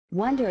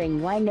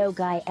wondering why no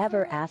guy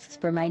ever asks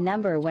for my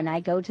number when I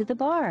go to the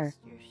bar.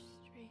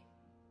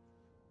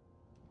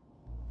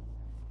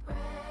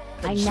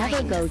 I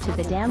never go to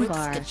the damn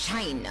bar.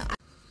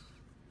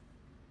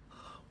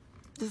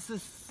 This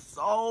is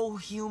so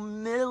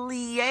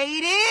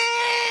humiliating!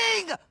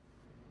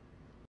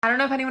 I don't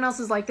know if anyone else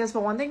is like this,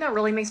 but one thing that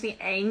really makes me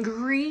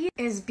angry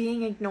is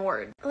being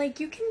ignored. Like,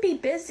 you can be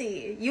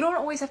busy. You don't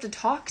always have to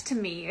talk to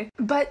me,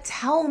 but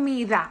tell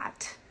me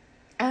that,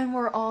 and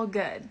we're all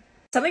good.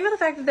 Something about the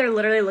fact that they're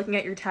literally looking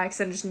at your text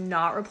and just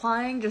not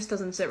replying just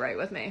doesn't sit right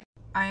with me.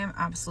 I am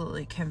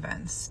absolutely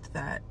convinced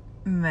that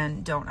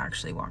men don't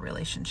actually want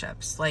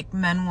relationships. Like,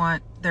 men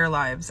want their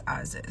lives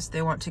as is.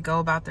 They want to go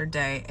about their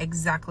day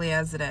exactly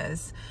as it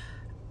is,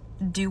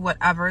 do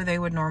whatever they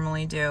would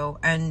normally do,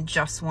 and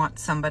just want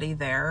somebody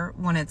there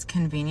when it's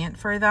convenient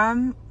for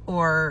them,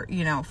 or,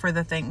 you know, for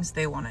the things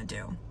they want to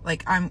do.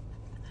 Like,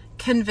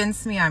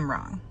 convince me I'm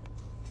wrong.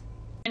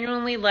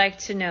 Genuinely like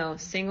to know,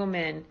 single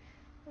men,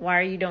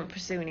 why you don't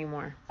pursue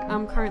anymore?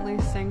 I'm currently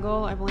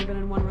single. I've only been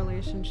in one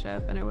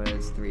relationship, and it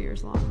was 3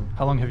 years long.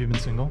 How long have you been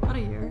single? About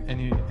a year.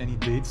 Any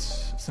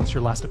dates since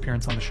your last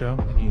appearance on the show?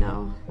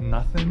 No.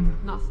 Nothing?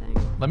 Nothing.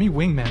 Let me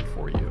wingman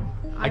for you.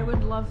 I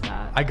would love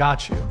that. I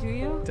got you. Do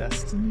you?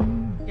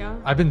 Destiny? Yeah.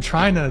 I've been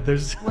trying to,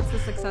 What's the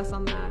success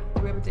on that?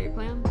 Do we have a date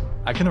planned?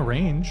 I can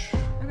arrange.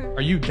 Okay.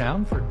 Are you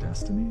down for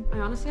Destiny? I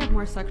honestly have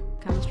more sex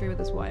chemistry with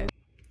his wife.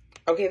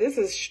 Okay, this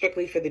is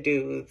strictly for the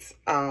dudes.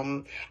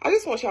 I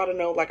just want y'all to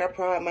know, like, I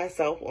pride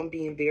myself on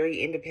being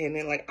very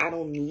independent. Like, I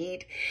don't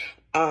need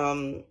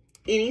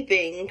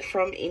anything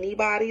from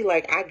anybody.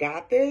 Like, I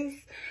got this.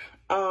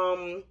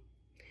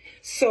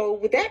 So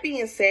with that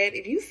being said,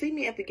 if you see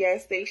me at the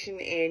gas station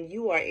and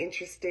you are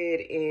interested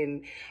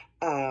in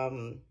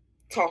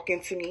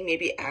talking to me,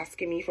 maybe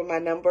asking me for my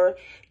number,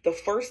 the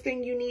first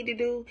thing you need to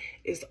do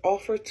is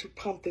offer to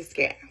pump this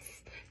gas.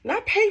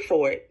 Not pay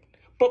for it,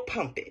 but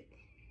pump it.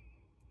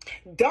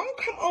 Don't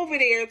come over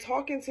there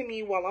talking to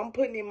me while I'm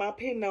putting in my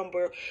PIN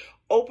number,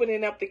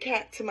 opening up the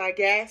cap to my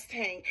gas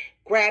tank,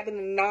 grabbing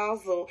the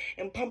nozzle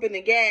and pumping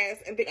the gas,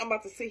 and think I'm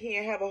about to sit here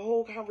and have a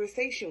whole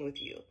conversation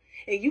with you.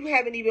 And you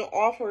haven't even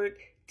offered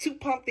to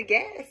pump the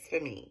gas for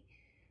me.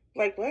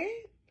 Like, what?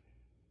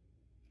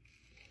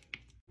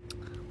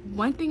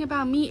 One thing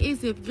about me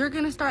is if you're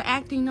gonna start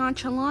acting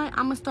nonchalant,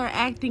 I'm gonna start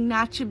acting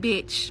not your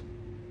bitch.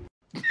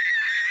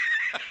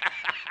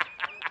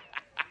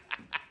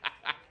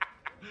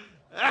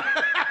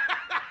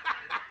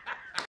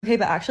 Okay,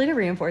 but actually to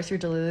reinforce your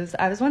delusions,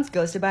 I was once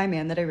ghosted by a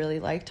man that I really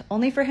liked,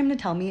 only for him to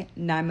tell me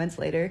 9 months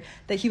later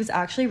that he was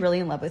actually really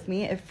in love with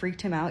me. It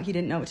freaked him out. He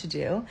didn't know what to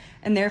do,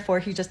 and therefore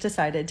he just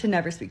decided to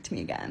never speak to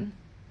me again.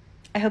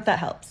 I hope that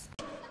helps.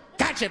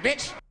 Gotcha,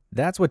 bitch!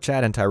 That's what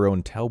Chad and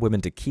Tyrone tell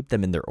women to keep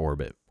them in their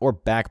orbit, or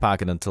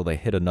backpocket until they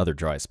hit another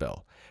dry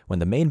spell. When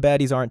the main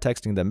baddies aren't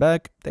texting them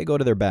back, they go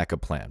to their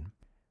backup plan.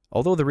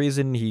 Although the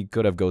reason he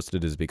could have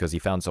ghosted is because he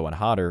found someone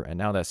hotter, and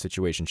now that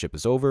situationship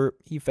is over,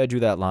 he fed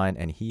you that line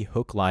and he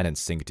hook, line, and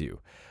sinked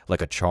you,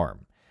 like a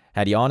charm.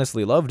 Had he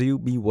honestly loved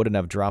you, he wouldn't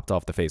have dropped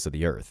off the face of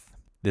the earth.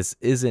 This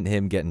isn't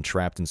him getting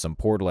trapped in some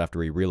portal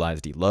after he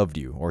realized he loved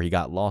you, or he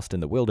got lost in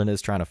the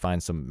wilderness trying to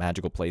find some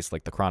magical place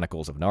like the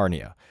Chronicles of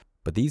Narnia.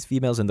 But these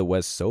females in the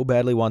West so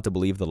badly want to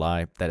believe the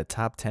lie that a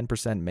top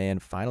 10% man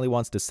finally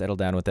wants to settle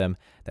down with them,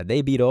 that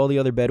they beat all the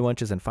other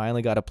bedwenches and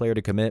finally got a player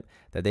to commit,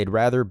 that they'd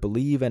rather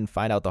believe and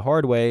find out the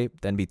hard way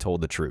than be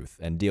told the truth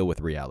and deal with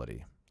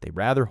reality. They'd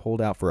rather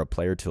hold out for a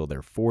player till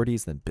their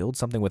 40s than build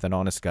something with an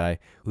honest guy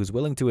who's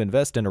willing to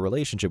invest in a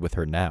relationship with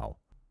her now.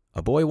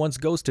 A boy once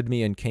ghosted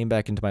me and came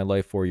back into my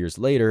life 4 years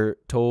later,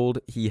 told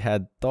he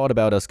had thought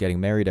about us getting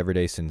married every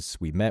day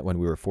since we met when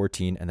we were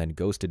 14 and then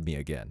ghosted me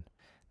again.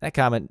 That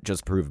comment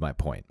just proved my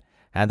point.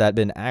 Had that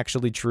been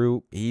actually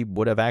true, he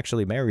would have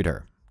actually married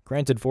her.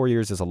 Granted, 4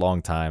 years is a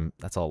long time.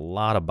 That's a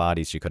lot of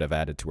bodies she could have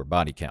added to her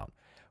body count.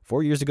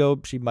 4 years ago,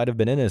 she might have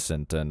been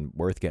innocent and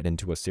worth getting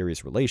into a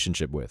serious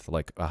relationship with,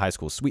 like a high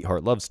school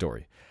sweetheart love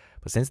story.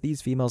 But since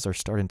these females are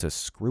starting to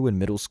screw in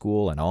middle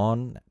school and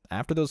on,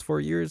 after those 4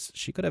 years,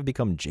 she could have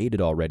become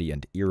jaded already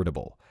and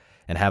irritable,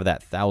 and have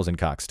that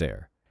 1,000-cock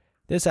stare.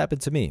 This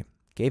happened to me.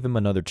 Gave him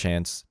another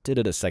chance, did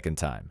it a second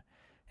time.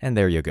 And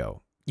there you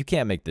go. You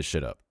can't make this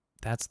shit up.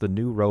 That's the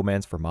new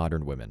romance for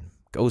modern women.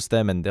 Ghost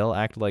them and they'll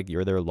act like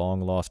you're their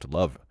long-lost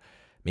love.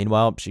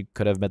 Meanwhile, she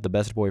could have met the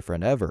best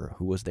boyfriend ever,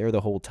 who was there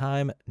the whole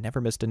time,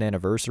 never missed an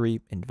anniversary,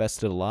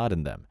 invested a lot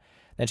in them.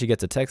 Then she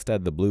gets a text out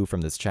of the blue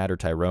from this chatter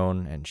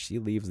Tyrone, and she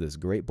leaves this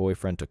great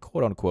boyfriend to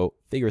quote-unquote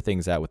figure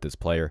things out with this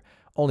player,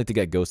 only to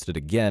get ghosted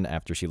again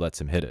after she lets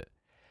him hit it.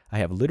 I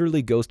have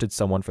literally ghosted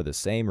someone for the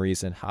same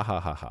reason, ha ha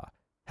ha ha.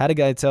 Had a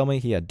guy tell me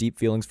he had deep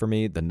feelings for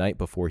me the night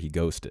before he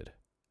ghosted.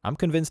 I'm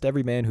convinced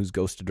every man who's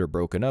ghosted or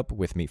broken up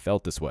with me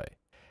felt this way.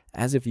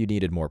 As if you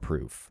needed more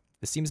proof.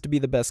 This seems to be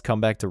the best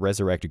comeback to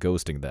resurrect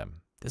ghosting them.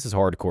 This is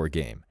hardcore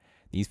game.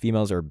 These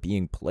females are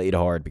being played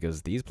hard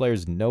because these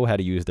players know how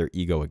to use their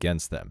ego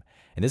against them.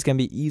 And this can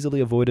be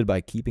easily avoided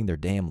by keeping their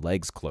damn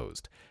legs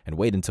closed and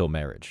wait until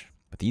marriage.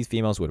 But these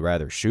females would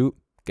rather shoot,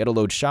 get a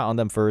load shot on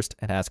them first,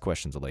 and ask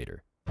questions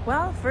later.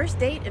 Well, first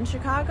date in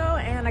Chicago,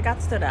 and I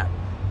got stood up.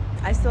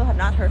 I still have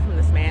not heard from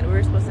this man. We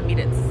were supposed to meet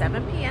at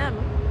 7 p.m.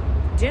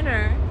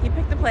 Dinner, he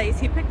picked the place,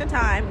 he picked the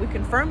time. We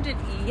confirmed it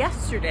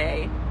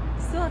yesterday.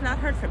 Still have not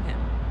heard from him.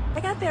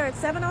 I got there at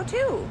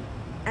 7:02,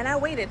 and I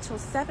waited till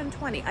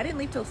 7:20. I didn't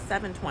leave till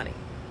 7:20.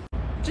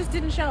 Just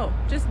didn't show.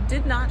 Just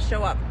did not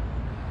show up.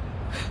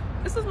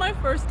 This is my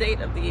first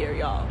date of the year,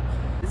 y'all.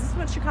 Is this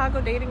what Chicago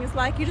dating is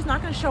like? You're just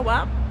not gonna show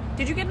up?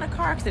 Did you get in a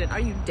car accident? Are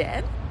you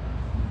dead?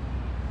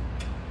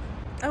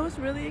 I was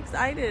really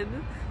excited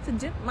to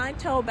dip my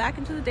toe back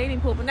into the dating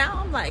pool, but now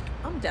I'm like,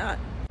 I'm done.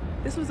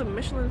 This was a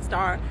Michelin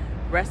star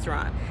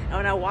restaurant, and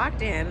when I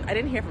walked in, I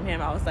didn't hear from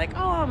him. I was like,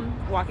 oh,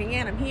 I'm walking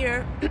in, I'm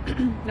here.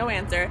 No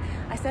answer.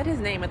 I said his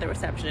name at the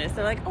receptionist.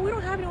 They're like, oh, we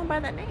don't have anyone by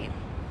that name.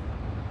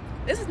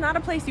 This is not a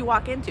place you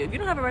walk into. If you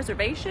don't have a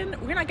reservation,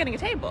 we're not getting a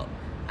table.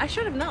 I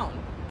should have known.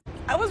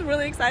 I was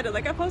really excited.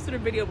 Like, I posted a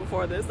video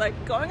before this,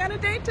 like, going on a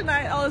date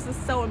tonight. Oh, this is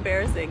so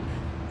embarrassing.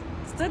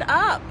 Stood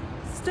up.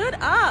 Stood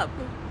up.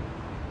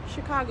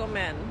 Chicago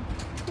men,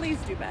 please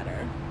do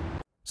better.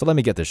 So let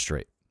me get this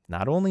straight.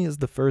 Not only is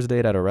the first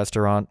date at a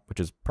restaurant, which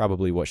is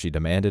probably what she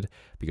demanded,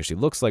 because she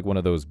looks like one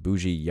of those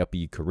bougie,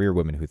 yuppie career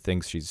women who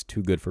thinks she's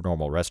too good for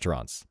normal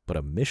restaurants, but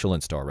a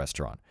Michelin star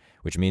restaurant,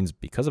 which means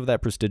because of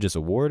that prestigious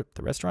award,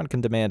 the restaurant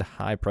can demand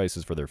high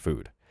prices for their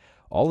food.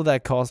 All of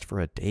that cost for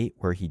a date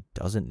where he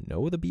doesn't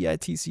know the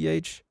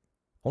BITCH?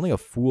 Only a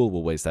fool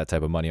will waste that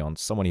type of money on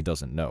someone he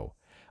doesn't know.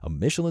 A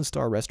Michelin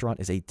star restaurant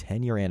is a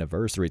 10-year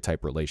anniversary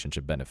type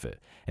relationship benefit,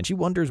 and she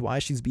wonders why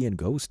she's being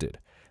ghosted.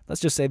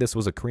 Let's just say this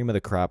was a cream of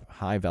the crop,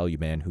 high-value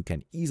man who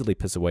can easily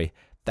piss away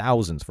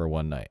thousands for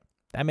one night.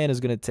 That man is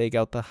going to take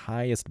out the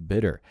highest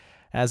bidder,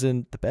 as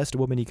in the best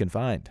woman he can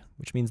find,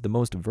 which means the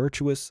most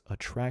virtuous,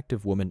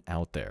 attractive woman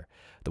out there.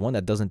 The one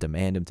that doesn't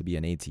demand him to be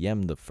an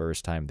ATM the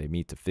first time they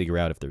meet to figure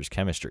out if there's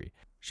chemistry.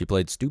 She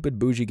played stupid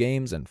bougie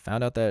games and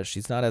found out that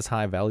she's not as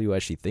high value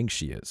as she thinks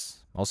she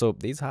is. Also,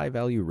 these high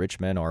value rich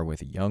men are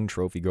with young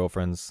trophy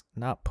girlfriends,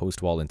 not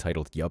post-wall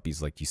entitled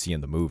yuppies like you see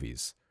in the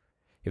movies.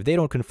 If they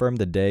don't confirm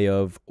the day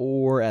of,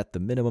 or at the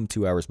minimum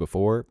 2 hours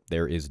before,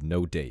 there is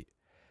no date.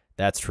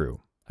 That's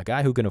true. A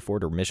guy who can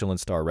afford a Michelin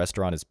star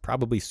restaurant is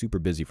probably super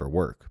busy for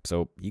work,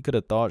 so he could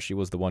have thought she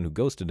was the one who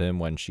ghosted him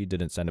when she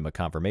didn't send him a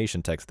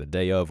confirmation text the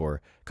day of or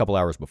a couple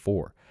hours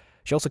before.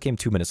 She also came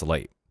 2 minutes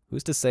late.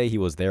 Who's to say he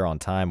was there on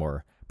time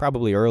or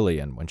probably early,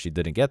 and when she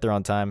didn't get there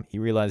on time, he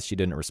realized she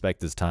didn't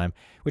respect his time,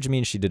 which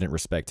means she didn't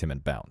respect him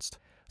and bounced.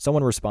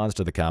 Someone responds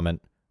to the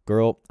comment,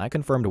 "Girl, I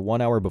confirmed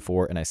 1 hour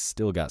before and I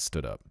still got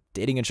stood up.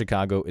 Dating in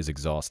Chicago is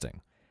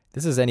exhausting."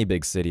 This is any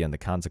big city and the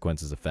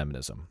consequences of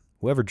feminism.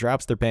 Whoever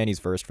drops their panties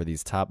first for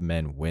these top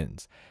men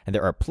wins, and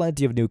there are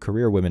plenty of new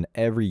career women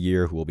every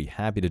year who will be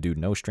happy to do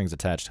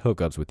no-strings-attached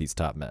hookups with these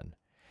top men.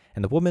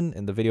 And the woman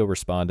in the video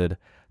responded,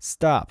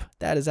 "Stop,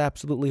 that is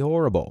absolutely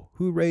horrible.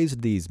 Who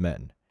raised these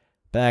men?"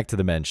 Back to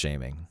the men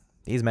shaming.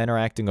 These men are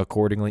acting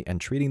accordingly and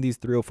treating these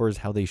 304s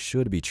how they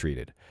should be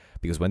treated.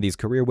 Because when these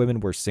career women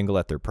were single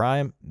at their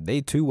prime,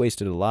 they too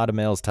wasted a lot of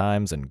males'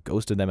 times and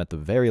ghosted them at the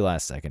very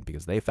last second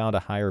because they found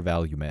a higher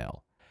value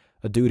male.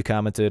 A dude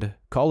commented,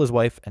 "Call his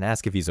wife and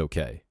ask if he's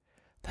okay."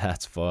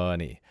 That's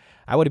funny.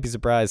 I wouldn't be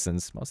surprised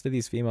since most of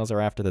these females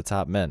are after the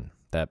top men,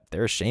 that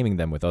they're shaming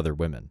them with other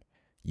women.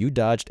 You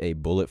dodged a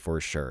bullet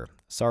for sure.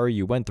 Sorry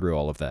you went through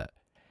all of that.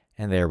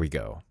 And there we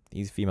go.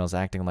 These females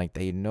acting like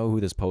they know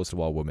who this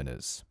post-wall woman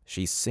is.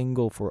 She's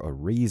single for a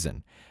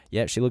reason.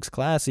 Yet she looks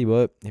classy,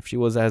 but if she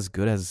was as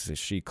good as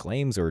she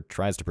claims or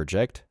tries to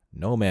project,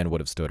 no man would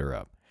have stood her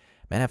up.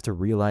 Men have to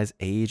realize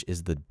age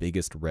is the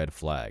biggest red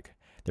flag.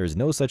 There is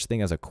no such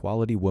thing as a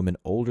quality woman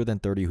older than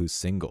 30 who's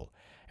single.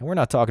 And we're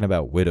not talking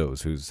about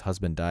widows whose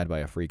husband died by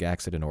a freak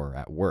accident or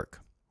at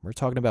work. We're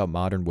talking about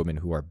modern women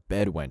who are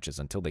bed wenches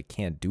until they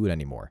can't do it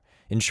anymore.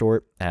 In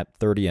short, at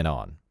 30 and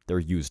on, they're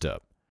used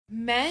up.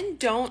 Men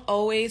don't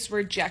always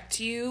reject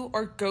you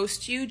or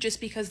ghost you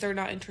just because they're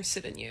not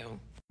interested in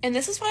you. And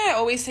this is why I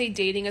always say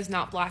dating is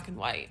not black and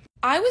white.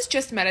 I was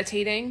just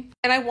meditating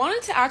and I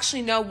wanted to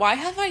actually know, why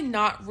have I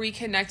not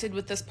reconnected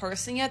with this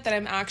person yet that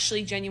I'm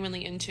actually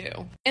genuinely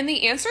into? And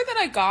the answer that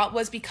I got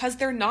was because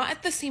they're not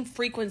at the same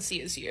frequency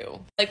as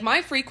you. Like,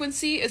 my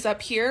frequency is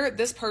up here,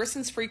 this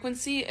person's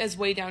frequency is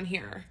way down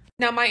here.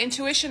 Now, my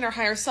intuition or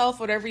higher self,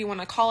 whatever you want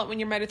to call it when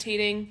you're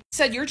meditating,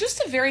 said, you're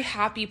just a very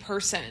happy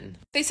person.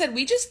 They said,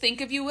 we just think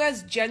of you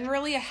as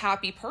generally a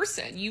happy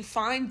person. You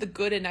find the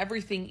good in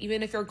everything,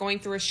 even if you're going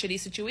through a shitty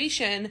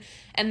situation.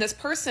 And this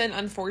person,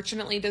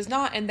 unfortunately, does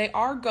not. And they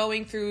are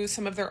going through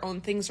some of their own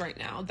things right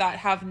now that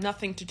have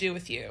nothing to do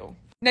with you.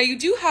 Now, you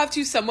do have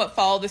to somewhat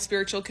follow the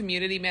spiritual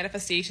community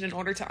manifestation in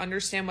order to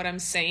understand what I'm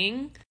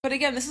saying. But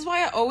again, this is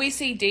why I always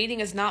say dating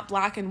is not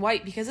black and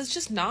white, because it's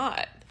just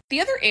not. The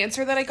other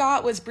answer that I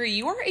got was, Brie,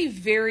 you are a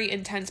very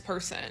intense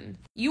person.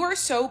 You are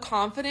so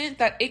confident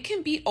that it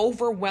can be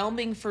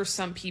overwhelming for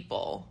some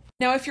people.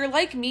 Now, if you're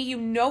like me, you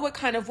know what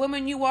kind of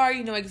woman you are,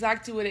 you know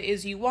exactly what it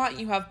is you want,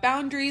 you have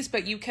boundaries,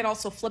 but you can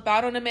also flip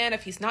out on a man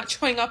if he's not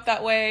showing up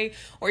that way,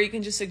 or you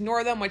can just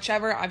ignore them,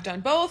 whichever. I've done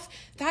both.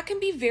 That can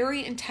be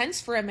very intense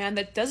for a man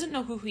that doesn't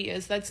know who he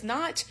is, that's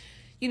not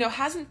you know,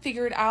 hasn't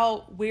figured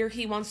out where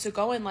he wants to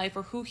go in life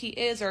or who he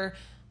is or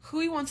who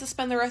he wants to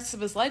spend the rest of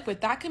his life with,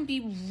 that can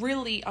be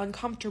really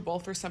uncomfortable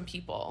for some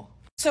people.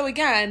 So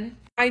again,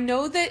 I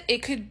know that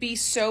it could be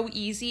so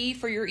easy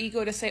for your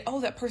ego to say,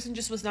 oh, that person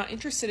just was not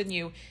interested in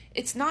you.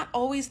 It's not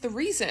always the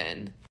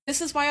reason.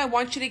 This is why I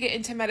want you to get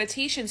into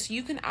meditation so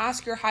you can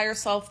ask your higher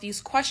self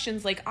these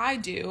questions like I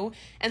do,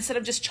 instead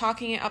of just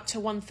chalking it up to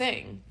one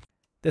thing.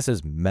 This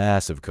is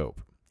massive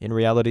cope. In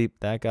reality,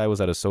 that guy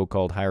was at a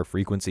so-called higher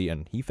frequency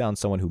and he found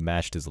someone who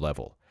matched his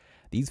level.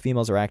 These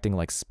females are acting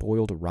like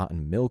spoiled,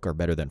 rotten milk are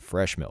better than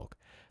fresh milk.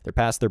 They're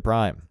past their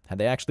prime. Had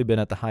they actually been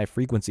at the high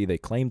frequency they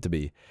claim to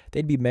be,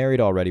 they'd be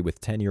married already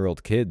with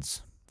 10-year-old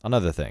kids.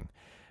 Another thing,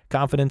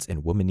 confidence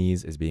in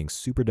womanese is being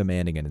super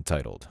demanding and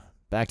entitled.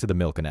 Back to the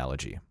milk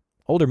analogy.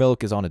 Older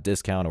milk is on a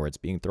discount or it's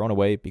being thrown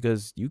away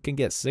because you can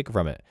get sick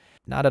from it,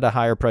 not at a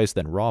higher price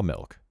than raw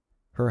milk.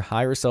 Her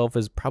higher self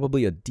is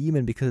probably a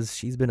demon because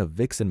she's been a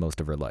vixen most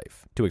of her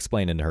life, to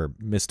explain in her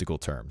mystical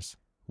terms.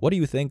 What do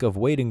you think of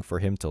waiting for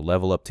him to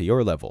level up to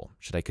your level?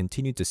 Should I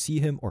continue to see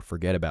him or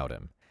forget about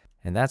him?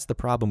 And that's the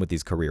problem with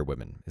these career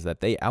women, is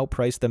that they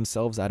outprice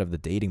themselves out of the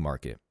dating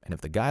market. And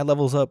if the guy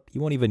levels up,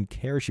 you won't even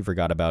care she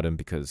forgot about him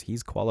because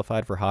he's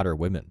qualified for hotter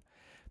women.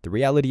 The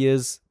reality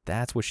is,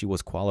 that's what she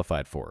was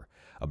qualified for.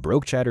 A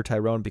broke chatter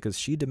Tyrone because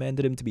she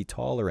demanded him to be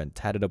taller and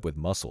tatted up with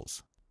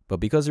muscles. But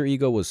because her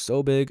ego was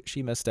so big,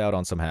 she missed out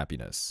on some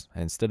happiness.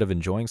 And instead of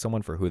enjoying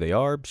someone for who they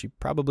are, she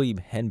probably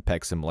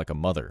henpecks him like a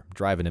mother,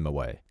 driving him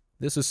away.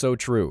 This is so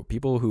true.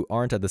 People who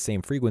aren't at the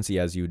same frequency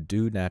as you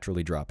do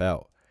naturally drop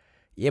out.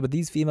 Yeah, but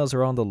these females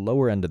are on the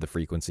lower end of the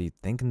frequency,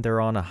 thinking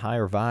they're on a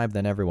higher vibe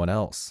than everyone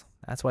else.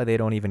 That's why they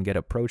don't even get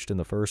approached in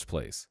the first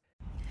place.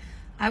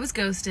 I was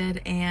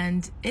ghosted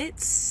and it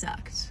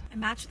sucked. I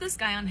matched with this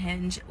guy on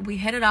Hinge. We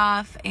hit it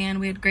off and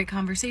we had a great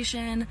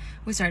conversation.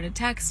 We started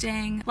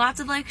texting,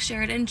 lots of like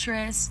shared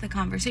interests. The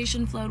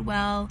conversation flowed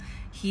well.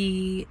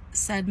 He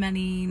said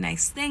many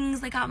nice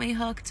things that got me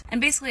hooked.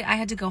 And basically I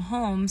had to go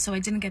home, so I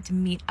didn't get to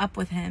meet up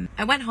with him.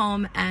 I went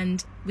home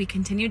and we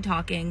continued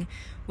talking,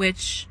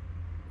 which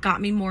got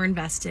me more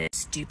invested.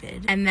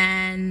 Stupid. And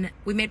then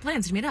we made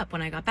plans to meet up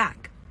when I got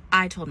back.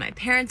 I told my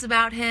parents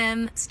about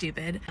him.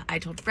 Stupid. I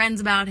told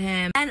friends about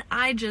him. And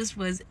I just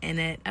was in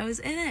it. I was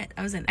in it.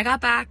 I got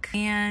back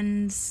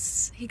and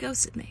he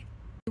ghosted me.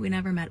 We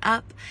never met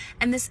up.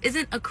 And this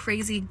isn't a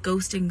crazy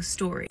ghosting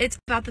story. It's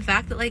about the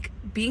fact that like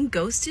being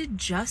ghosted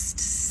just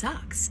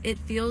sucks. It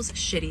feels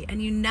shitty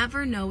and you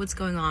never know what's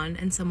going on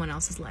in someone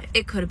else's life.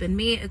 It could have been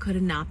me. It could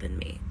have not been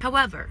me.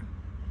 However,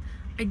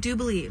 I do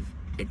believe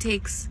it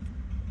takes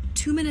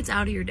 2 minutes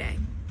out of your day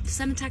to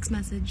send a text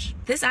message.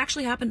 This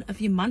actually happened a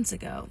few months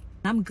ago.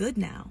 I'm good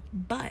now,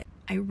 but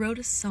I wrote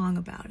a song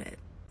about it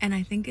and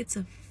I think it's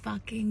a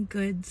fucking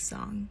good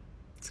song.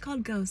 It's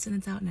called Ghost and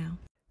it's out now.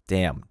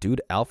 Damn,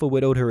 dude alpha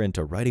widowed her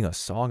into writing a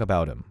song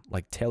about him,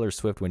 like Taylor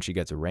Swift when she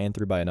gets ran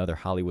through by another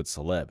Hollywood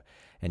celeb,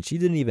 and she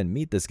didn't even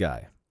meet this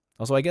guy.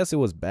 Also, I guess it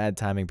was bad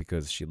timing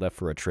because she left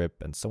for a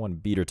trip and someone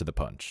beat her to the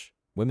punch.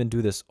 Women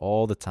do this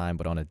all the time,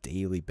 but on a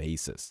daily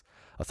basis.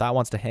 A thought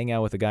wants to hang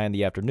out with a guy in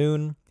the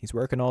afternoon. He's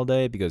working all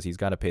day because he's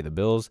got to pay the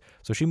bills,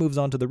 so she moves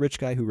on to the rich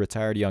guy who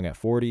retired young at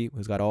 40,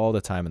 who's got all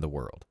the time in the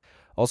world.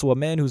 Also, a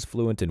man who's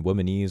fluent in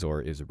womanese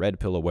or is red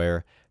pill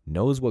aware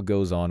knows what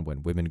goes on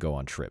when women go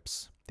on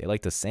trips. They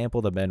like to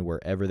sample the men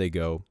wherever they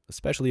go,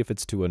 especially if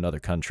it's to another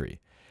country.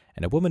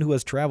 And a woman who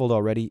has traveled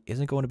already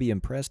isn't going to be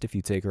impressed if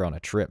you take her on a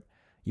trip.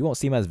 You won't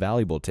seem as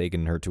valuable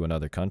taking her to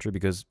another country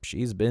because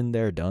she's been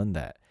there, done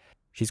that.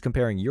 She's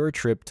comparing your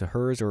trip to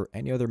hers or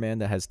any other man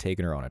that has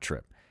taken her on a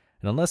trip.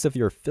 And unless if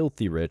you're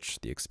filthy rich,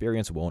 the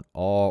experience won't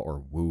awe or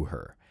woo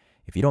her.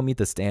 If you don't meet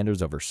the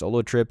standards of her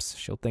solo trips,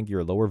 she'll think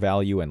you're lower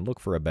value and look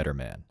for a better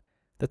man.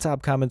 The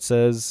top comment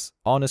says,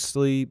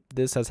 honestly,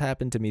 this has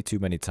happened to me too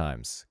many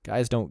times.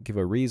 Guys don't give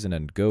a reason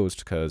and ghost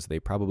because they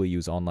probably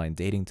use online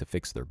dating to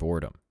fix their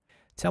boredom.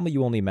 Tell me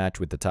you only match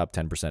with the top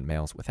 10%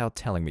 males without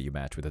telling me you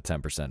match with the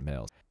 10%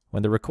 males.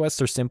 When the requests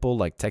are simple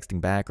like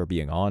texting back or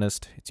being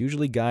honest, it's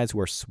usually guys who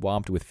are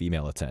swamped with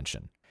female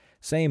attention.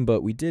 Same,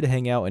 but we did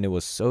hang out and it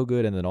was so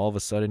good and then all of a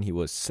sudden he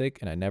was sick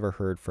and I never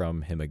heard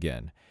from him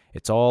again.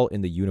 It's all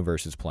in the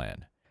universe's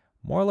plan.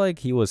 More like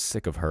he was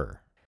sick of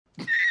her.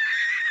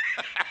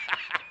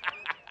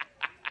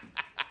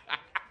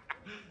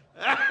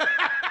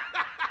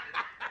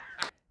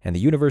 And the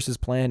universe's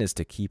plan is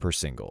to keep her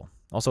single.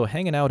 Also,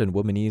 hanging out in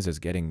womanese is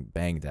getting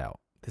banged out.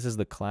 This is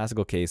the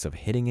classical case of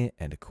hitting it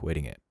and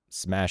quitting it.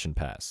 Smash and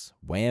pass.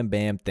 Wham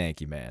bam, thank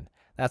you, man.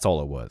 That's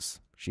all it was.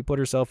 She put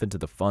herself into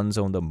the fun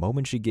zone the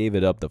moment she gave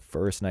it up the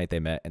first night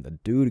they met, and the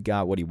dude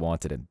got what he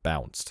wanted and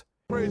bounced.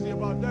 Crazy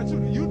about that too.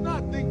 Do you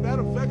not think that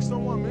affects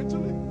someone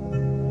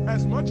mentally?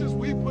 As much as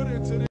we put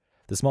into this.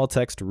 The small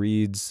text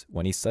reads,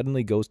 when he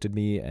suddenly ghosted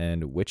me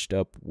and witched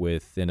up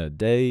within a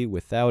day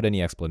without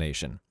any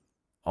explanation.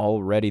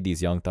 Already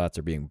these young thoughts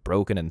are being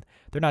broken and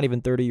they're not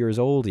even 30 years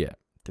old yet.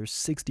 There's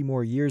 60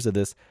 more years of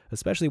this,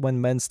 especially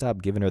when men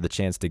stop giving her the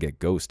chance to get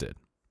ghosted.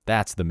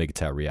 That's the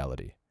MGTOW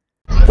reality.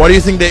 What do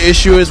you think the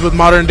issue is with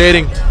modern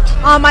dating?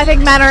 I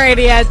think men are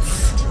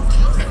idiots.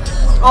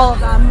 All of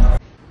them.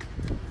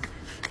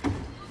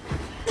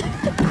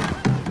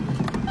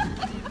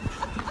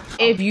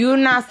 If you're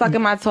not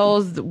sucking my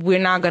toes, we're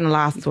not gonna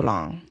last too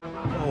long.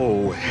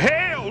 Oh,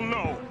 hell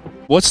no!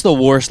 What's the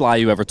worst lie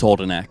you ever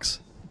told an ex?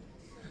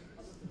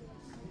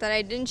 That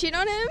I didn't cheat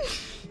on him?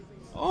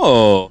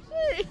 Oh.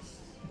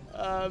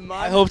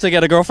 I hope to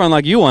get a girlfriend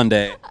like you one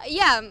day.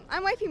 Yeah,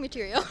 I'm wifey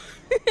material.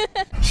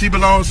 She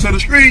belongs to the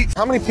streets.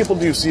 How many people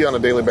do you see on a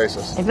daily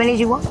basis? As many as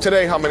you want.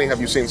 Today, how many have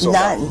you seen so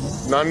None.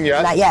 far? None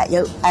yet? Not yet.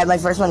 Yo, I have my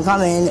first one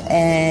coming,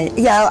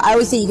 and I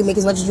always say you can make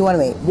as much as you want to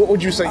make. What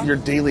would you say your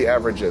daily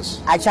average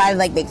is? I try to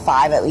make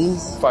 5 at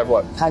least. 5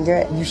 what?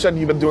 100. You said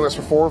you've been doing this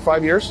for 4 or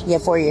 5 years? Yeah,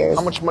 4 years.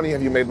 How much money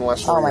have you made in the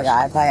last 4 years? Oh my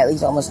God, probably at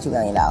least almost $2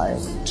 million.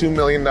 $2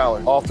 million,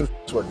 all through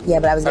work. Yeah,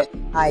 but I was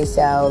getting high,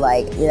 so a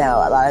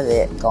lot of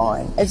it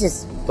gone. It's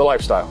just the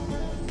lifestyle,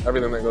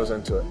 everything that goes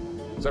into it.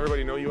 Does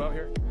everybody know you out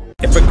here?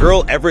 If a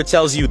girl ever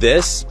tells you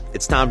this,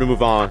 it's time to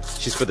move on.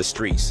 She's for the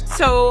streets.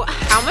 So,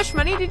 how much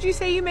money did you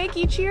say you make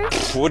each year?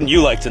 Wouldn't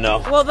you like to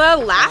know? Well,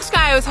 the last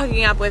guy I was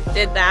hooking up with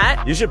did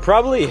that. You should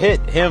probably hit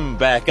him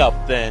back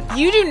up then.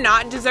 You do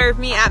not deserve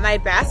me at my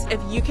best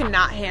if you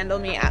cannot handle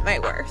me at my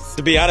worst.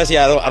 To be honest,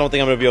 yeah, I don't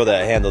think I'm gonna be able to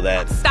handle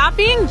that. Stop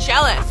being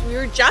jealous. We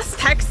were just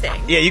texting.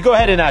 Yeah, you go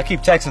ahead and keep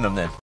texting him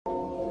then.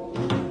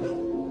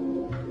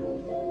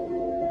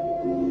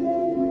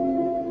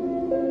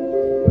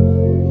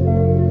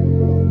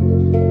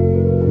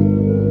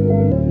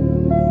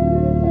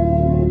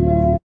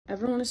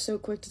 Everyone is so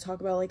quick to talk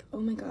about like, oh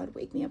my God,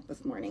 wake me up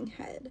with morning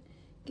head.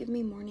 Give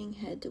me morning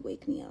head to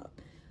wake me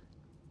up.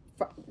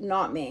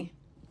 Not me.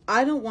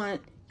 I don't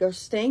want your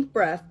stank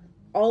breath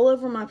all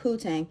over my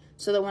poo-tang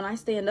so that when I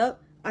stand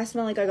up, I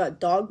smell like I got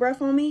dog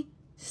breath on me.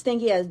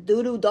 Stinky ass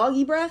doo-doo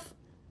doggy breath.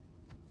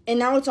 And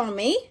now it's on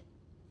me?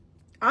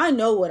 I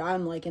know what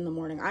I'm like in the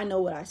morning. I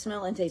know what I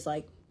smell and taste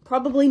like.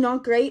 Probably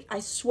not great.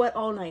 I sweat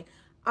all night.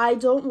 I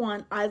don't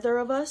want either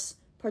of us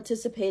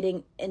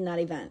participating in that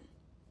event.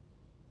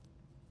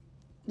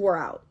 We're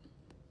out.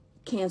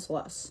 Cancel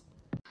us.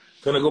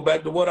 Gonna go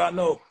back to what I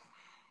know.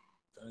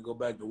 Gonna go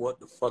back to what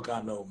the fuck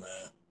I know,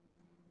 man.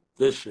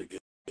 This shit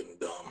getting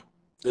dumb.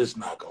 This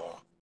not going.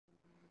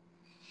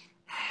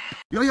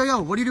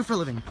 Yo, what do you do for a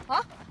living?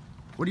 Huh?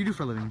 What do you do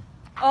for a living?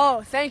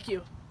 Oh, thank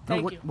you.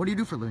 What do you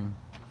do for a living?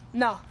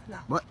 No.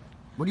 What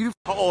do you do?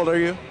 How old are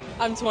you?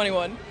 I'm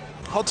 21.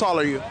 How tall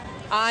are you?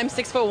 I'm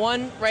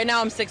 6'1". Right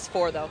now I'm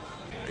 6'4" though.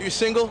 Are you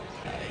single?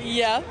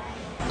 Yeah.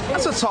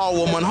 That's a tall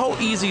woman. How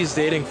easy is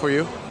dating for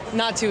you?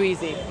 Not too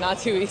easy. Not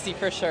too easy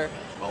for sure.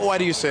 Why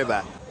do you say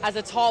that? As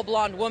a tall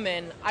blonde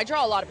woman, I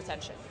draw a lot of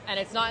attention. And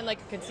it's not in like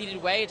a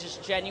conceited way, it's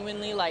just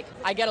genuinely like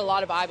I get a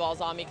lot of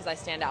eyeballs on me because I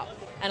stand out.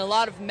 And a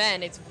lot of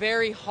men, it's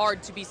very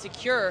hard to be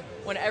secure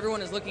when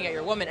everyone is looking at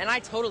your woman. And I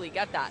totally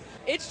get that.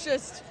 It's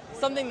just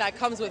something that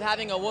comes with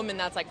having a woman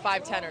that's like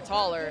 5'10" or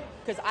taller.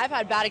 Because I've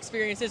had bad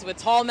experiences with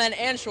tall men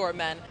and short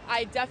men.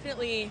 I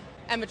definitely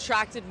am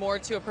attracted more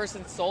to a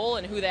person's soul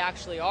and who they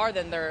actually are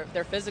than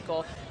their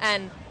physical.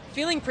 And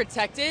feeling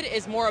protected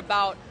is more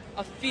about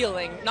a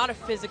feeling, not a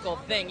physical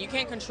thing. You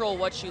can't control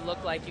what you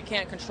look like. You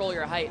can't control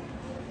your height.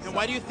 And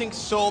why do you think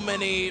so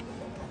many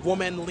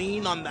women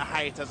lean on the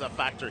height as a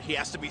factor? He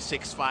has to be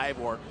 6'5"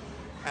 or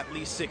at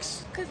least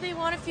 6. Because they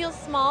want to feel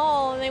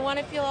small and they want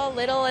to feel all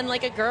little and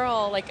like a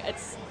girl. Like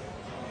it's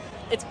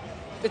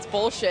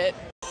bullshit.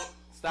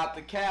 Stop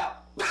the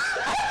cap. Stop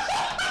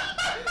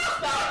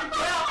the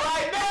cap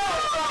right now.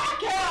 Stop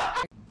the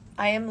cap.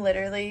 I am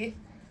literally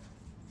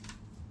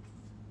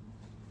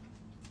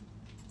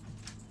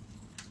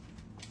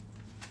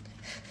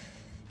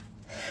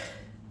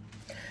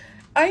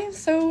I am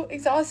so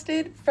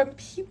exhausted from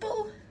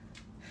people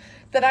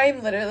that I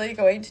am literally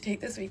going to take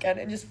this weekend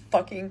and just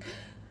fucking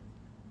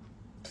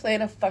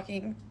plan a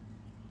fucking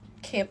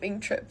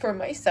camping trip for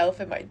myself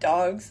and my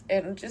dogs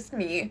and just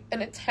me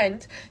in a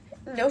tent.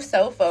 No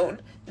cell phone,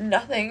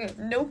 nothing,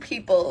 no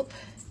people.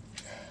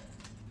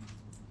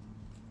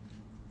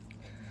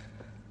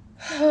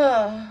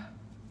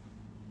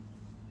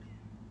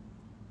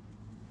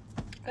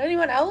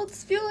 Anyone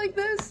else feel like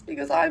this?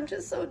 Because I'm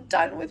just so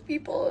done with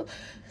people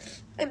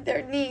and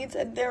their needs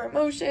and their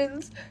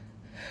emotions.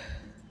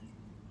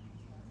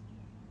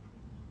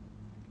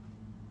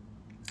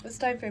 It's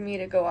time for me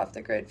to go off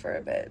the grid for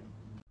a bit.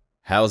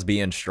 How's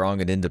being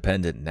strong and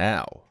independent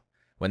now?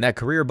 When that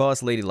career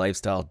boss lady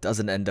lifestyle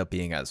doesn't end up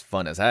being as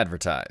fun as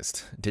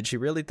advertised, did she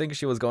really think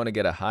she was going to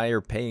get a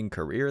higher paying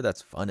career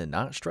that's fun and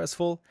not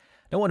stressful?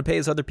 No one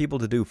pays other people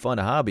to do fun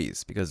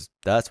hobbies, because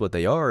that's what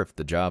they are if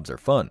the jobs are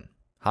fun.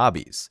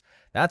 Hobbies.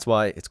 That's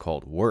why it's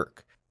called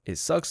work. It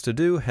sucks to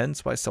do,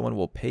 hence why someone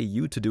will pay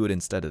you to do it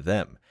instead of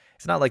them.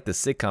 It's not like the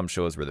sitcom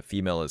shows where the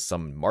female is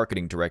some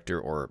marketing director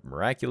or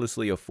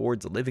miraculously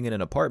affords living in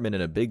an apartment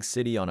in a big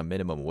city on a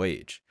minimum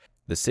wage.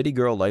 The city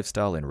girl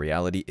lifestyle in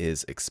reality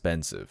is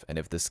expensive, and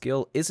if the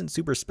skill isn't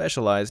super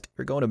specialized,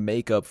 you're going to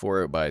make up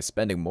for it by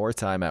spending more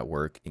time at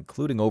work,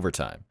 including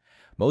overtime.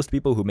 Most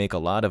people who make a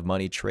lot of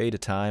money trade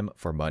time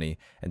for money,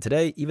 and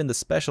today even the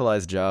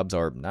specialized jobs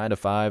are 9 to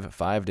 5,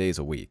 5 days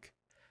a week.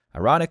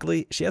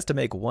 Ironically, she has to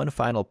make one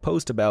final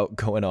post about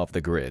going off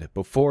the grid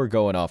before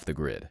going off the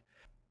grid.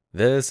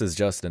 This is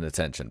just an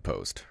attention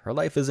post. Her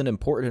life isn't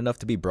important enough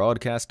to be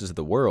broadcast to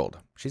the world.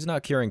 She's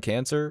not curing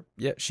cancer,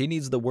 yet she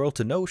needs the world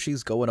to know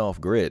she's going off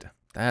grid.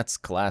 That's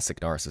classic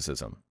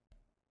narcissism.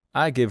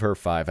 I give her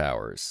 5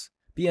 hours.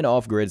 Being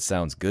off-grid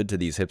sounds good to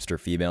these hipster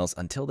females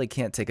until they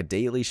can't take a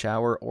daily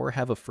shower or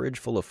have a fridge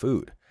full of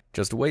food.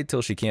 Just wait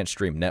till she can't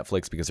stream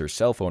Netflix because her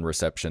cell phone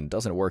reception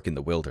doesn't work in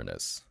the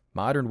wilderness.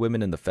 Modern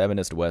women in the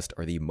feminist West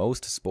are the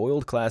most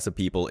spoiled class of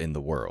people in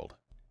the world.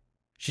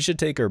 She should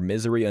take her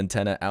misery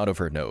antenna out of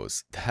her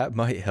nose. That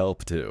might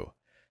help too.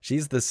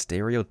 She's the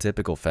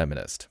stereotypical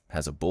feminist,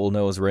 has a bull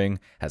nose ring,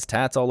 has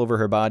tats all over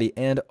her body,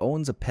 and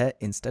owns a pet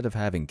instead of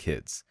having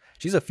kids.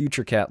 She's a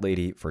future cat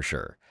lady for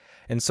sure.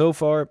 And so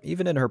far,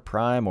 even in her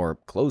prime or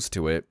close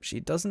to it, she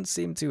doesn't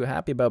seem too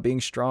happy about being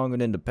strong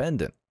and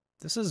independent.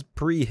 This is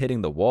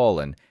pre-hitting the wall,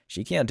 and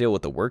she can't deal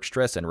with the work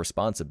stress and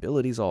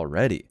responsibilities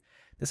already.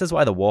 This is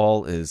why the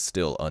wall is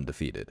still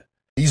undefeated.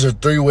 These are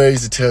 3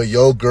 ways to tell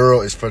your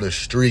girl is for the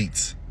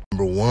streets.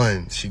 Number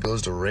 1, she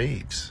goes to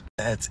raves.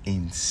 That's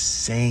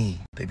insane.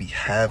 They be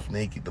half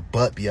naked. The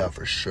butt be out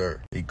for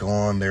sure. They go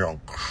on there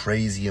on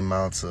crazy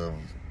amounts of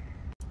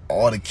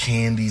all the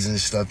candies and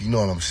stuff. You know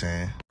what I'm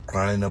saying?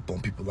 Grinding up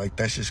on people like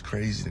that's just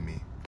crazy to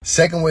me.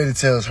 Second way to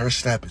tell is her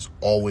snap is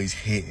always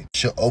hidden.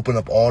 She'll open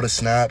up all the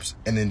snaps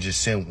and then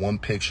just send one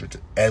picture to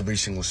every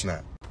single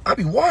snap. I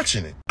be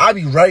watching it. I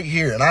be right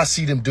here and I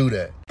see them do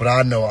that. But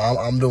I know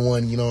I'm the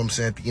one, you know what I'm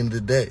saying, at the end of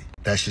the day.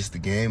 That's just the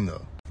game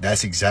though.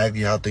 That's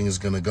exactly how things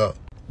are gonna go.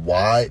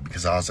 Why?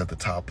 Because I was at the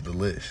top of the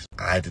list.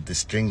 I had to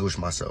distinguish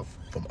myself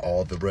from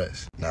all the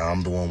rest. Now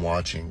I'm the one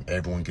watching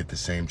everyone get the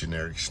same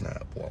generic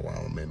snap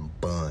while I'm in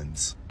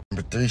buns.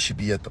 Number 3 should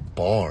be at the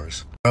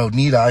bars. Bro,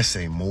 need I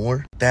say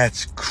more?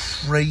 That's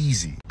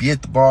crazy. Be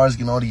at the bars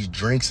getting all these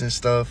drinks and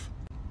stuff.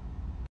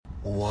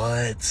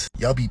 What?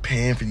 Y'all be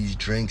paying for these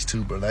drinks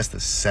too, bro. That's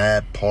the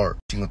sad part.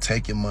 She gonna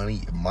take your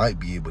money, it might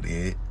be able to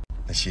hit,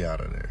 and she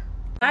out of there.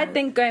 I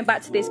think going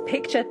back to this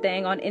picture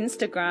thing on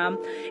Instagram,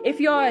 if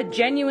you're a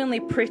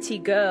genuinely pretty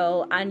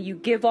girl and you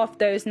give off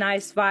those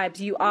nice vibes,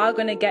 you are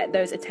going to get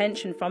those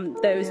attention from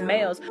those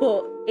males.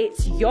 But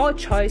it's your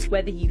choice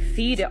whether you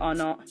feed it or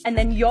not. And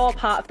then you're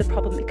part of the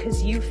problem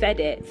because you fed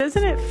it.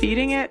 Isn't it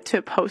feeding it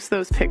to post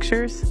those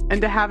pictures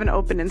and to have an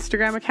open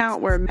Instagram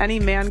account where any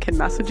man can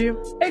message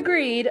you?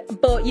 Agreed,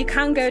 but you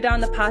can go down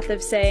the path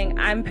of saying,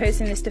 I'm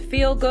posting this to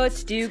feel good,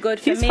 to do good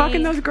for me. He's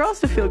fucking those girls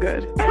to feel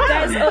good.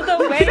 There's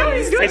other ways.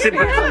 Is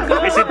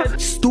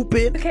it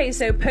stupid? Okay,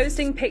 so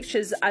posting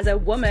pictures as a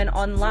woman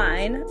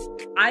online,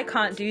 I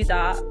can't do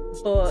that,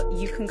 but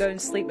you can go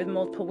and sleep with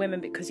multiple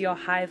women because you're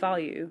high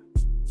value.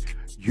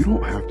 You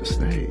don't have to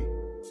stay.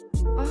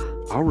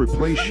 I'll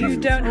replace you. You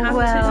don't have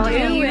to do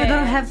it. You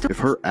don't have to. If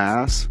her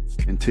ass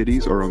and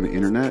titties are on the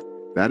internet,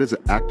 that is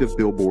an active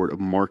billboard of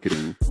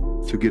marketing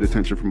to get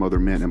attention from other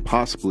men and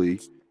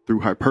possibly, through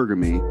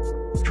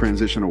hypergamy,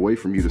 transition away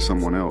from you to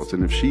someone else.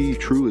 And if she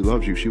truly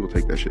loves you, she will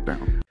take that shit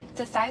down.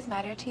 Does size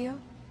matter to you?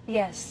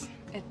 Yes.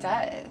 It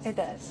does? It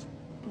does.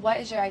 What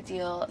is your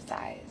ideal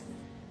size?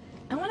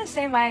 I want to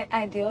say my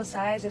ideal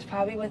size is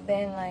probably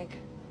within like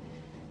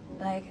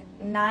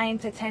 9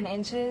 to 10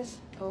 inches.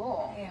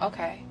 Cool. Yeah.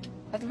 Okay.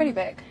 That's pretty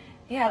big.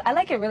 Yeah, I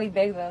like it really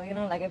big though. You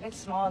know, like if it's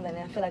small, then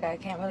I feel like I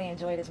can't really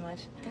enjoy it as much.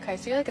 Okay,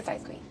 so you're like a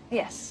size queen.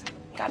 Yes.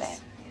 Got it.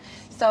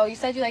 So you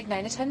said you like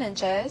 9 to 10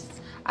 inches.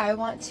 I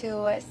want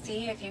to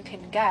see if you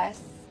can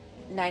guess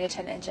 9 to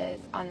 10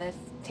 inches on this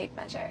tape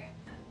measure.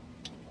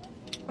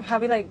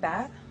 Probably like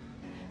that.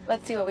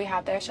 Let's see what we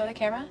have there. Show the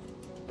camera.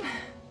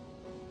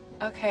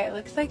 Okay, it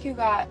looks like you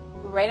got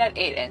right at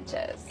 8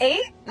 inches. 8?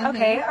 Mm-hmm.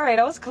 Okay, all right,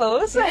 I was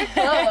close. You're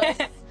close.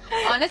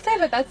 Honestly,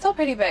 but that's still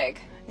pretty big.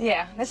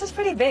 Yeah, this is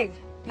pretty big.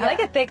 Yeah. I like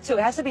it thick too.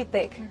 It has to be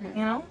thick,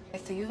 you know?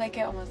 So you like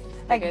it almost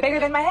like bigger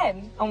than my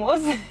head,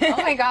 almost. Oh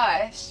my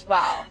gosh,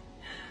 wow.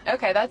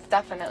 Okay, that's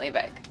definitely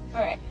big.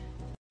 All right.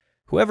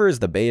 Whoever is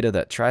the beta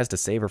that tries to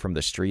save her from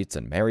the streets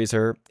and marries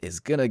her is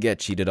gonna get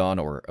cheated on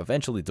or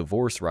eventually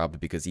divorce robbed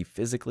because he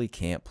physically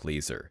can't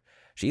please her.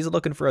 She's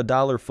looking for a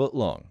 $1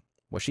 footlong.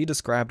 What she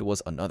described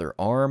was another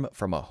arm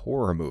from a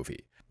horror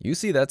movie. You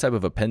see that type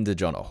of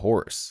appendage on a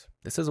horse.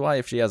 This is why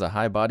if she has a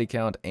high body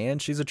count and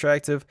she's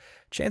attractive,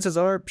 chances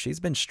are she's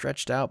been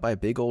stretched out by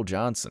big old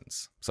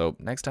Johnsons. So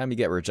next time you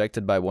get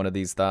rejected by one of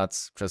these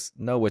thoughts, just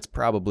know it's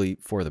probably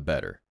for the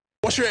better.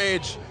 What's your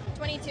age?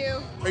 22.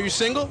 Are you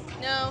single?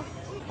 No.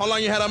 How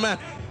long you had a man?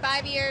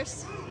 5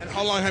 years. And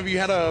how long have you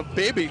had a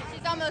baby?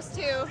 She's almost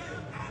 2.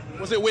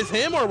 Was it with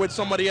him or with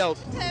somebody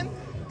else? Him.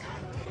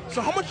 So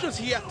how much does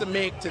he have to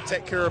make to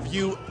take care of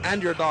you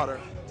and your daughter?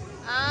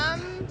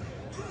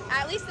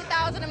 At least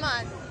 $1,000 a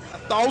month.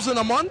 $1,000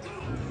 a month?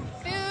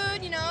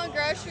 Food, you know,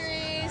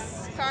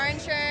 groceries, car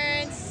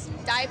insurance,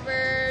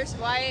 diapers,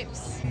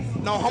 wipes.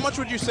 Now, how much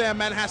would you say a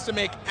man has to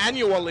make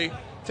annually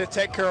to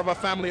take care of a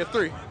family of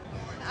 3?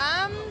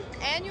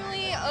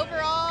 Annually,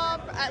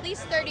 overall, at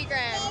least 30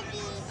 grand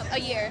a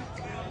year.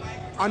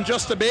 On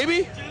just a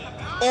baby?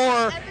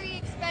 Or every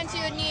expense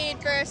you would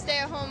need for a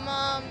stay-at-home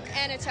mom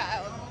and a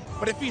child.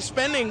 But if he's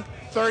spending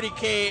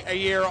 $30K a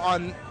year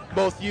on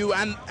both you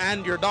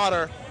and your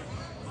daughter,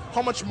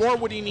 how much more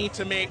would he need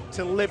to make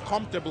to live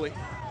comfortably?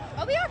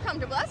 Oh, we are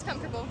comfortable. That's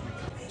comfortable.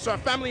 So a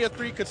family of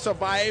 3 could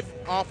survive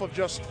off of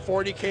just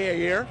 $40K a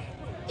year?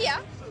 Yeah.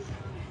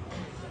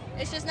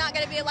 It's just not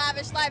going to be a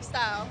lavish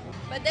lifestyle.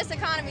 But this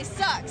economy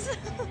sucks.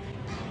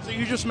 So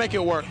you just make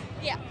it work?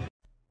 Yeah.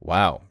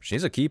 Wow,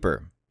 she's a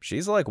keeper.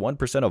 She's like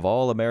 1% of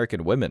all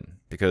American women,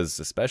 because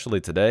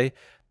especially today,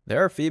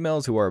 there are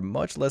females who are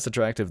much less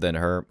attractive than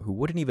her who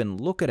wouldn't even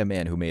look at a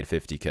man who made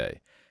 $50K.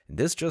 And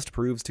this just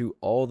proves to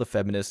all the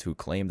feminists who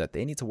claim that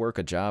they need to work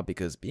a job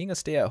because being a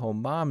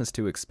stay-at-home mom is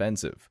too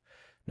expensive.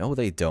 No,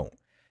 they don't.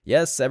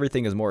 Yes,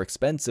 everything is more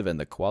expensive and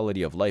the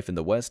quality of life in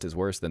the West is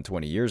worse than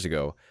 20 years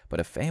ago, but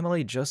a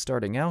family just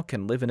starting out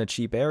can live in a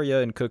cheap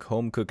area and cook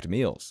home-cooked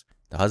meals.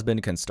 The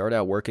husband can start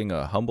out working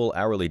a humble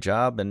hourly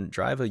job and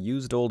drive a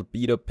used old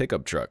beat-up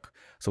pickup truck.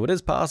 So it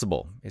is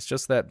possible. It's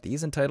just that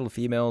these entitled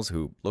females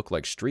who look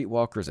like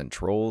streetwalkers and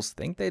trolls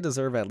think they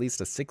deserve at least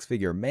a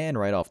 6-figure man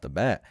right off the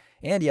bat,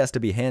 and he has to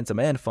be handsome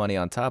and funny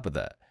on top of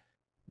that.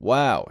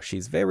 Wow,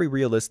 she's very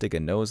realistic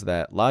and knows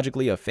that,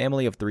 logically, a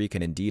family of 3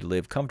 can indeed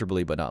live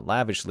comfortably but not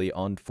lavishly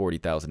on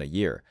 $40,000 a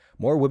year.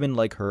 More women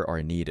like her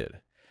are needed.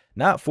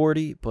 Not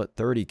 40, but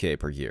 30K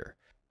per year.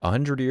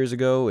 100 years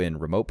ago, in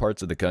remote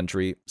parts of the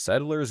country,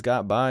 settlers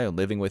got by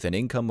living with an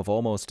income of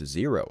almost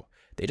zero.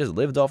 They just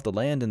lived off the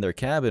land in their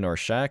cabin or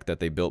shack that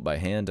they built by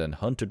hand and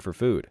hunted for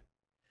food.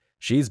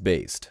 She's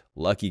based.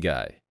 Lucky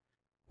guy.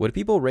 Would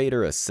people rate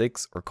her a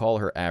 6 or call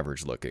her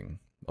average looking?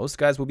 Most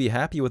guys will be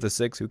happy with a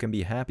 6 who can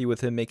be happy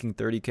with him making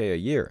 $30K a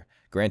year.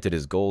 Granted,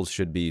 his goals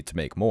should be to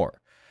make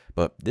more.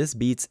 But this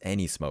beats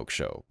any smoke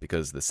show,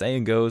 because the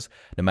saying goes,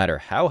 no matter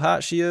how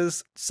hot she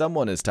is,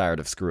 someone is tired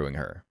of screwing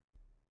her.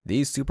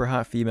 These super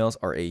hot females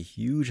are a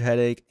huge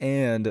headache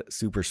and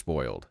super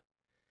spoiled.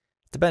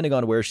 Depending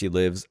on where she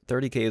lives,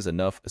 $30K is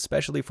enough,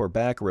 especially for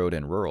backroad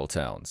and rural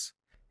towns.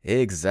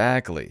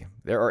 Exactly.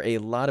 There are a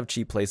lot of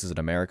cheap places in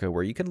America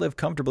where you can live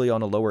comfortably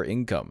on a lower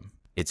income.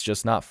 It's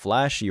just not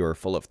flashy or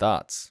full of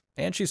thoughts.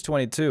 And she's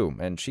 22,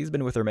 and she's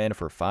been with her man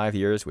for 5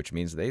 years, which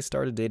means they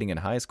started dating in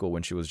high school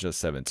when she was just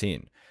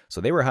 17.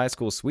 So they were high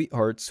school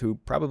sweethearts who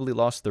probably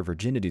lost their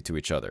virginity to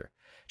each other.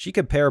 She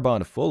could pair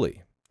bond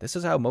fully. This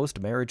is how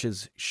most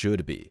marriages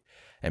should be.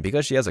 And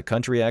because she has a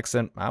country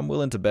accent, I'm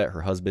willing to bet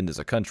her husband is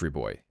a country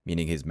boy,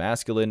 meaning he's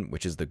masculine,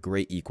 which is the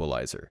great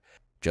equalizer.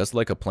 Just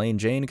like a plain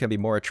Jane can be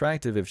more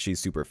attractive if she's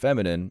super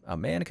feminine, a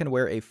man can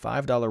wear a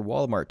 $5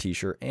 Walmart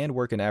t-shirt and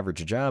work an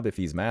average job if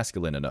he's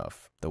masculine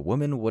enough. The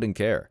woman wouldn't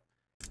care.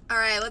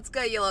 Alright, let's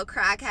go, you little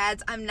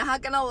crackheads. I'm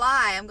not gonna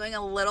lie, I'm going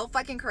a little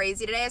fucking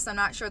crazy today, so I'm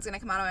not sure what's gonna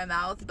come out of my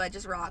mouth, but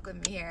just rock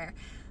with me here.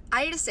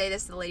 I need to say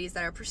this to the ladies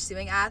that are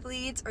pursuing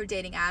athletes or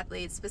dating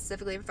athletes,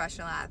 specifically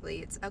professional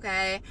athletes,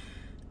 okay?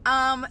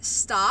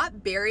 Stop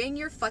burying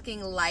your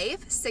fucking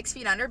life 6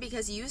 feet under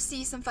because you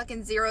see some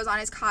fucking zeros on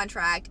his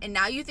contract and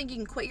now you think you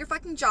can quit your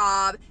fucking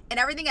job and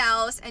everything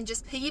else and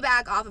just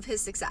piggyback off of his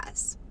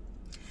success.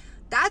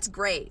 That's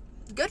great.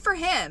 Good for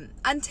him.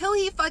 Until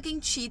he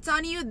fucking cheats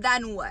on you,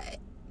 then what?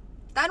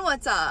 Then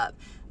what's up?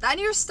 Then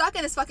you're stuck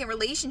in this fucking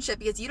relationship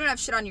because you don't have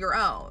shit on your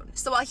own.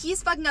 So while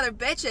he's fucking other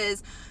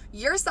bitches,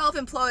 you're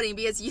self-imploding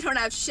because you don't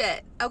have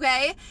shit,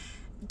 okay?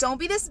 Don't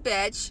be this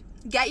bitch.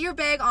 Get your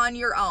bag on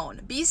your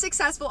own. Be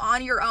successful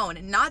on your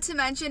own. Not to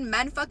mention,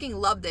 men fucking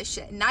love this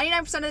shit.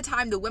 99% of the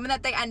time, the women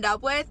that they end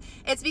up with,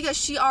 it's because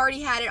she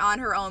already had it on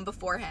her own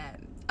before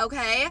him,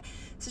 okay?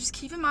 So just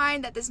keep in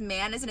mind that this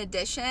man is an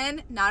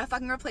addition, not a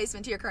fucking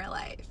replacement to your current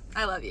life.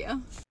 I love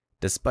you.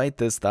 Despite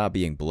this thought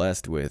being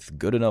blessed with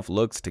good enough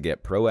looks to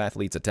get pro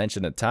athletes'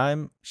 attention at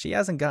time, she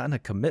hasn't gotten a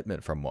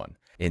commitment from one.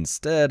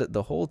 Instead,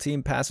 the whole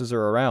team passes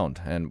her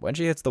around, and when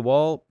she hits the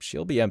wall,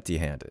 she'll be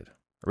empty-handed.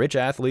 Rich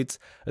athletes,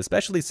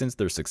 especially since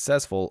they're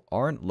successful,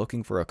 aren't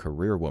looking for a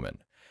career woman.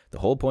 The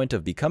whole point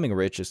of becoming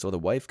rich is so the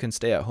wife can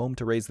stay at home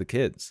to raise the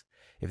kids.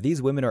 If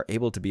these women are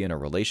able to be in a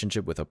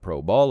relationship with a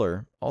pro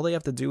baller, all they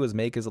have to do is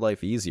make his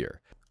life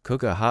easier.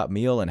 Cook a hot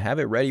meal and have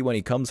it ready when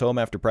he comes home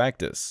after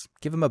practice.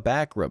 Give him a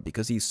back rub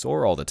because he's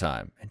sore all the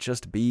time, and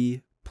just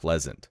be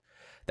pleasant.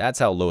 That's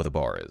how low the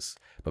bar is.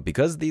 But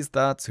because these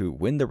thoughts who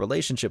win the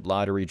relationship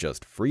lottery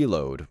just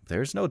freeload,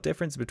 there's no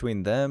difference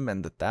between them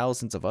and the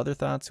thousands of other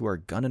thoughts who are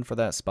gunning for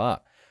that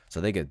spot.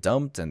 So they get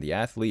dumped and the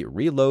athlete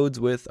reloads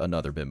with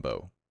another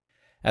bimbo.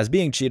 As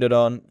being cheated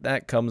on,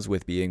 that comes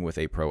with being with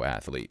a pro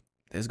athlete.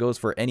 This goes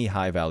for any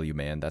high-value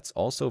man that's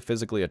also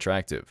physically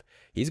attractive.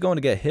 He's going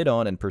to get hit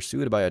on and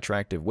pursued by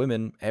attractive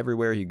women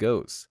everywhere he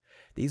goes.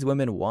 These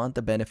women want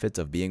the benefits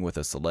of being with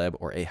a celeb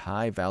or a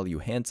high-value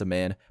handsome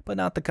man, but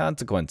not the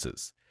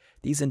consequences.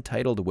 These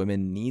entitled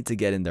women need to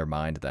get in their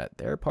mind that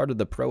they're part of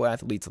the pro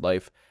athlete's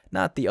life,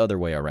 not the other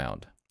way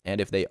around.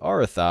 And if they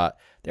are a thought,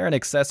 they're an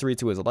accessory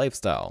to his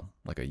lifestyle,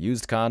 like a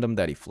used condom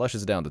that he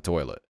flushes down the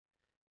toilet.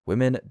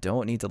 Women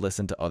don't need to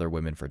listen to other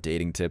women for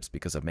dating tips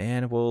because a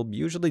man will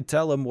usually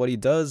tell them what he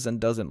does and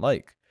doesn't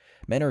like.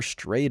 Men are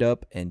straight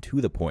up and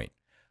to the point.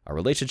 A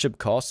relationship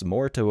costs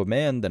more to a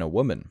man than a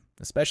woman,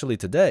 especially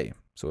today,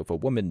 So if a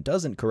woman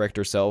doesn't correct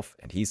herself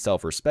and he's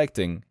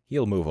self-respecting,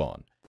 he'll move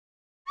on.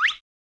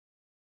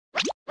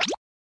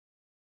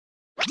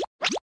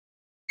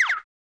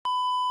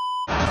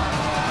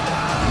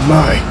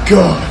 My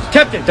God.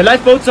 Captain, the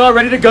lifeboats are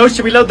ready to go.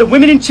 Should we load the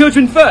women and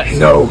children first?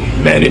 No,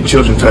 men and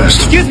children first.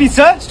 Excuse me,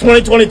 sir? It's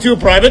 2022,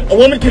 Private. A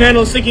woman can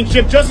handle a sinking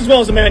ship just as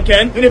well as a man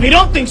can. And if you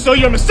don't think so,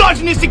 you're a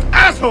misogynistic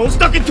asshole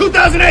stuck in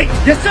 2008.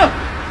 Yes, sir.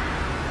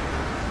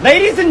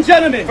 Ladies and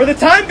gentlemen, for the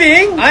time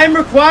being, I am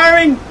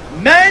requiring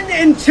men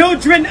and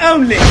children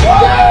only.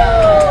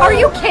 Are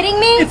you kidding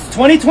me? It's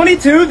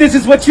 2022. This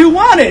is what you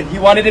wanted.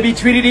 You wanted to be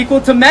treated equal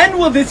to men?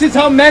 Well, this is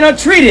how men are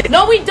treated.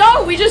 No, we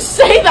don't. We just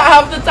say that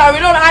half the time.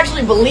 We don't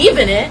actually believe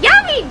in it. Yeah,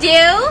 we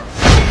do.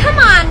 Come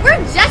on, we're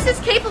just as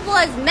capable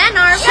as men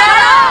are. Shut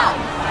up!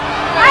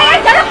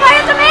 I identify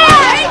as a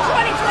man! Hey,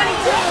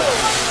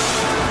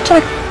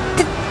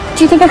 2022!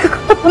 Do you think I could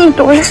open the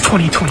door? It's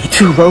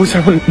 2022, Rose.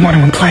 I wouldn't want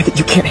to imply that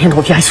you can't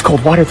handle the ice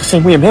cold water the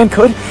same way a man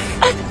could.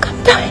 I think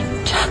I'm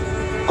dying, Jack.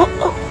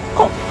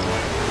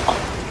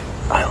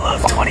 I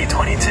love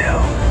 2022.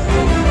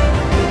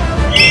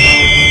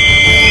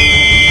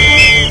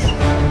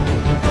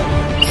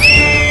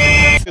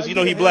 Because you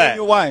know he black.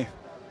 Your wife.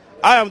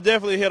 I am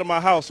definitely the head of my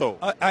household.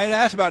 I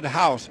asked about the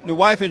house. The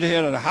wife is the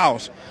head of the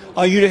house.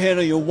 Are you the head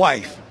of your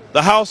wife?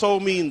 The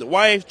household means the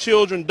wife,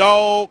 children,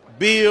 dog,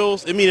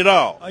 bills. It means it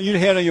all. Are you the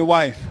head of your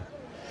wife?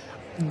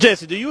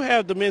 Jesse, do you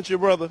have dementia,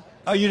 brother?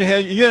 Are you the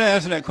head? You didn't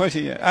answer that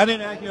question yet. I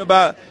didn't ask you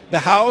about the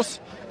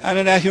house. I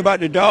didn't ask you about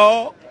the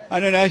dog.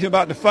 I didn't ask you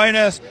about the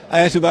finance.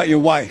 I asked you about your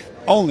wife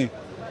only.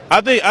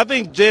 I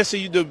think Jesse,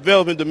 you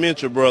developing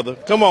dementia, brother.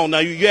 Come on now,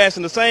 you're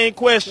asking the same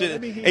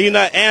question and you're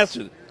not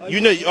answering. You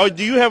know, or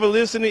do you have a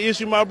listening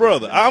issue, my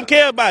brother? I don't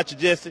care about you,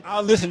 Jesse.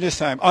 I'll listen this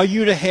time. Are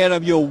you the head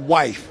of your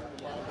wife?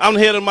 I'm the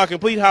head of my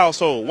complete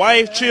household.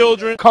 Wife,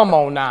 children. Come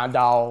on now,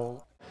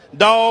 dog.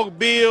 Dog,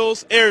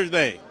 bills,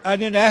 everything. I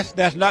didn't ask.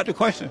 That's not the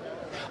question.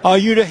 Are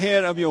you the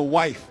head of your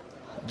wife?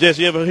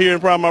 Jesse, you ever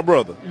hearing problem, my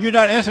brother? You're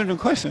not answering the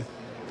question.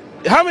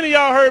 How many of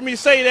y'all heard me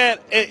say that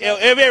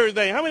of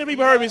everything? How many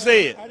people heard me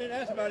say it? I didn't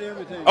ask about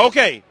everything.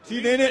 Okay.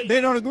 See,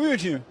 they don't agree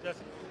with you.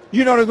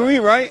 You don't agree,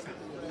 right?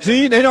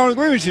 See, they don't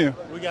agree with you.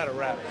 We got to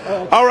wrap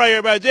it. All right,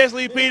 everybody. Jesse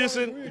Lee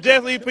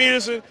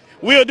Peterson.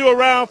 We'll do a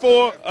round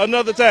for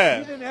another time.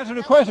 You didn't answer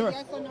the question.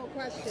 Yes or no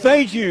question.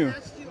 Thank you.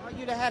 Are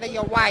you the head of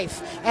your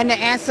wife? And the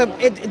answer,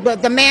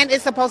 but the man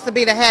is supposed to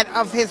be the head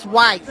of his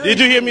wife. Did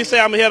you hear me say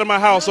I'm the head of my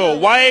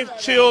household? Wife,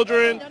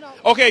 children.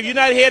 Okay, if you're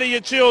not head of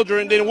your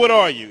children, then what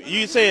are you?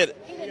 You said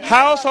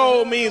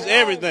household means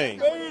everything.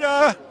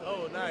 Beta.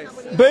 Oh, nice.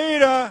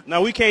 Beta.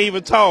 Now, we can't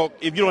even talk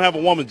if you don't have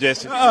a woman,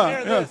 Jesse.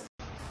 Yeah.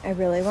 I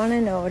really want to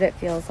know what it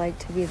feels like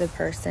to be the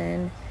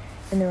person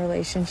in the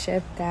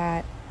relationship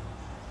that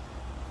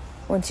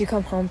once you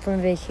come home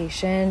from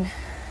vacation,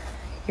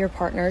 your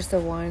partner's the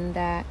one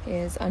that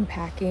is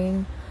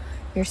unpacking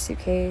your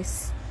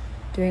suitcase,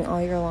 doing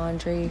all your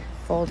laundry,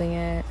 folding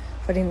it,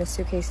 putting the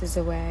suitcases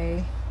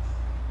away.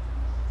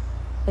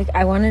 Like,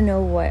 I want to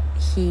know what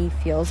he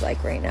feels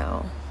like right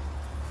now.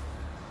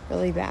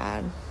 Really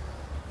bad.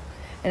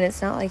 And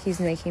it's not like he's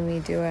making me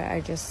do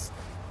it.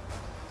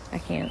 I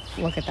can't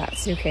look at that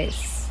suitcase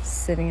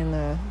sitting in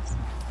the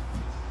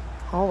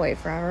hallway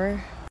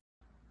forever.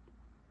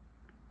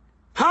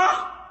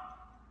 Huh?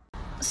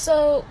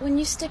 So, when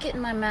you stick it in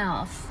my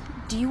mouth,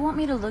 do you want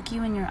me to look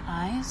you in your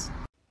eyes?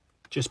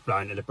 Just blow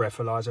into the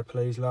breathalyzer,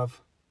 please,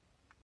 love.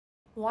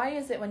 Why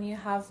is it when you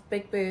have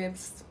big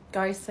boobs,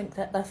 guys think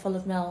that they're full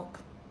of milk?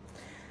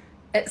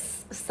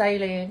 It's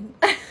saline.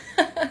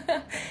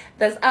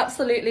 There's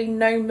absolutely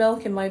no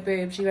milk in my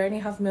boobs. You only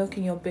have milk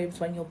in your boobs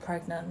when you're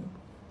pregnant.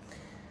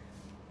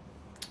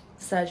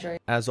 Surgery.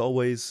 As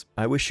always,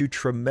 I wish you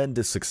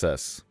tremendous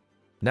success.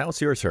 Now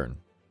it's your turn.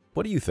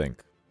 What do you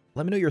think?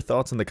 Let me know your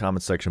thoughts in the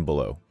comment section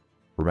below.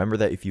 Remember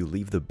that if you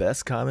leave the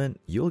best comment,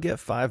 you'll get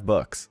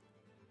 $5.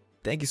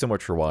 Thank you so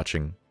much for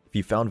watching. If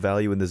you found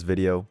value in this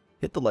video,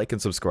 hit the like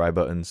and subscribe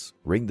buttons,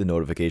 ring the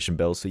notification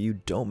bell so you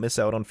don't miss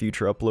out on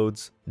future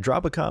uploads,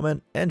 drop a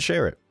comment, and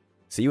share it.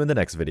 See you in the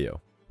next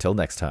video. Till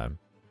next time.